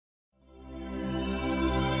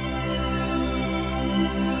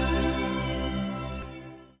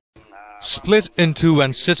Split in two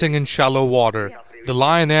and sitting in shallow water, the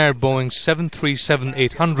Lion Air Boeing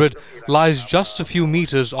 737-800 lies just a few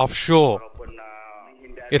meters offshore.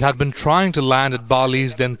 It had been trying to land at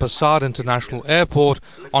Bali's Denpasar International Airport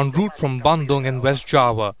en route from Bandung in West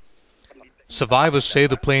Java. Survivors say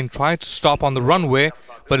the plane tried to stop on the runway,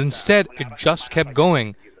 but instead it just kept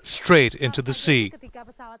going, straight into the sea.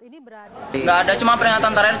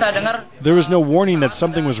 There was no warning that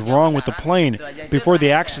something was wrong with the plane. Before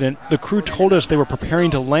the accident, the crew told us they were preparing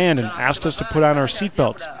to land and asked us to put on our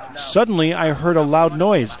seatbelts. Suddenly, I heard a loud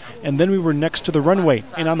noise, and then we were next to the runway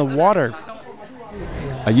and on the water.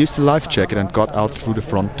 I used the life jacket and got out through the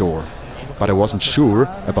front door, but I wasn't sure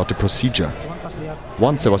about the procedure.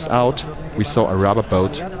 Once I was out, we saw a rubber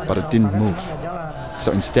boat, but it didn't move.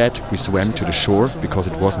 So instead, we swam to the shore because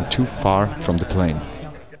it wasn't too far from the plane.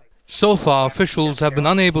 So far, officials have been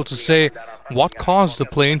unable to say what caused the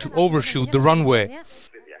plane to overshoot the runway.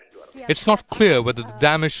 It's not clear whether the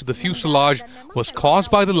damage to the fuselage was caused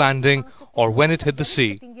by the landing or when it hit the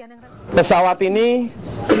sea.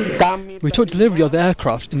 We took delivery of the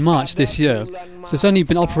aircraft in March this year, so it's only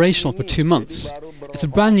been operational for 2 months. It's a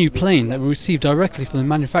brand new plane that we received directly from the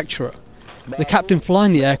manufacturer. The captain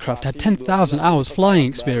flying the aircraft had 10,000 hours flying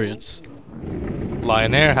experience.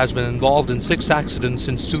 Lion Air has been involved in 6 accidents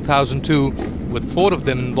since 2002, with 4 of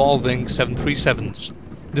them involving 737s.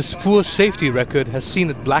 This poor safety record has seen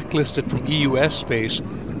it blacklisted from EU airspace,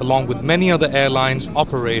 along with many other airlines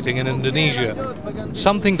operating in Indonesia.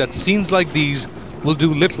 Something that scenes like these will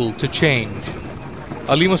do little to change.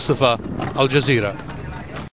 Ali Mustafa, Al Jazeera.